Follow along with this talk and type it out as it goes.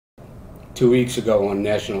2 weeks ago on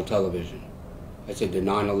national television, I said the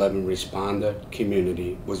 9/11 responder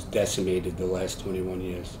community was decimated the last 21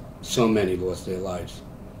 years. So many lost their lives.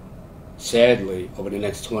 Sadly, over the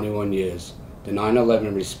next 21 years, the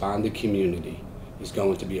 9/11 responder community is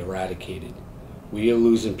going to be eradicated. We are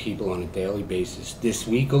losing people on a daily basis. This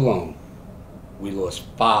week alone, we lost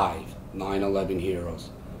 5 9/11 heroes.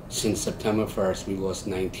 Since September 1st, we lost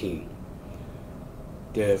 19.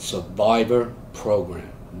 The survivor program,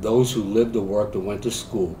 those who lived or worked or went to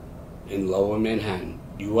school in Lower Manhattan,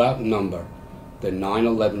 you outnumber the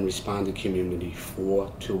 9/11 responder community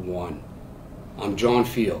 4-1. I'm John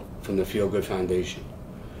Feal from the FealGood Foundation.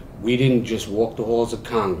 We didn't just walk the halls of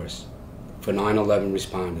Congress for 9/11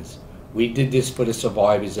 responders. We did this for the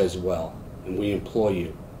survivors as well, and we implore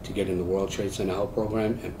you to get in the World Trade Center Help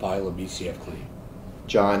Program and file a BCF claim.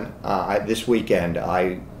 John, this weekend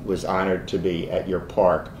I was honored to be at your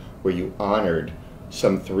park where you honored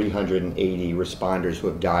some 380 responders who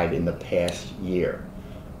have died in the past year.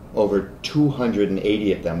 Over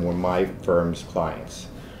 280 of them were my firm's clients.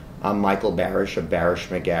 I'm Michael Barasch of Barasch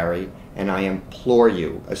McGarry, and I implore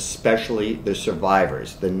you, especially the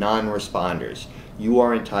survivors, the non-responders, you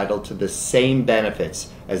are entitled to the same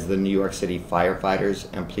benefits as the New York City firefighters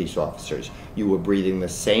and police officers. You are breathing the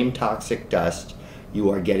same toxic dust. You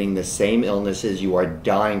are getting the same illnesses. You are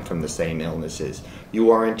dying from the same illnesses. You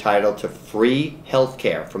are entitled to free health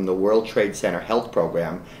care from the World Trade Center Health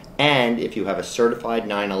Program. And if you have a certified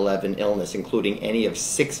 9/11 illness, including any of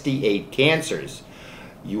 68 cancers,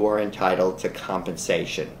 you are entitled to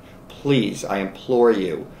compensation. Please, I implore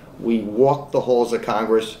you, we walk the halls of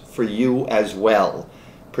Congress for you as well.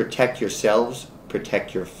 Protect yourselves,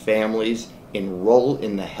 protect your families, enroll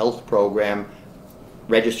in the health program,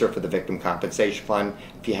 register for the Victim Compensation Fund.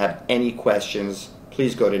 If you have any questions,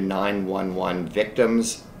 please go to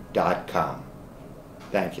 911victims.com.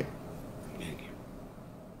 Thank you. Thank you.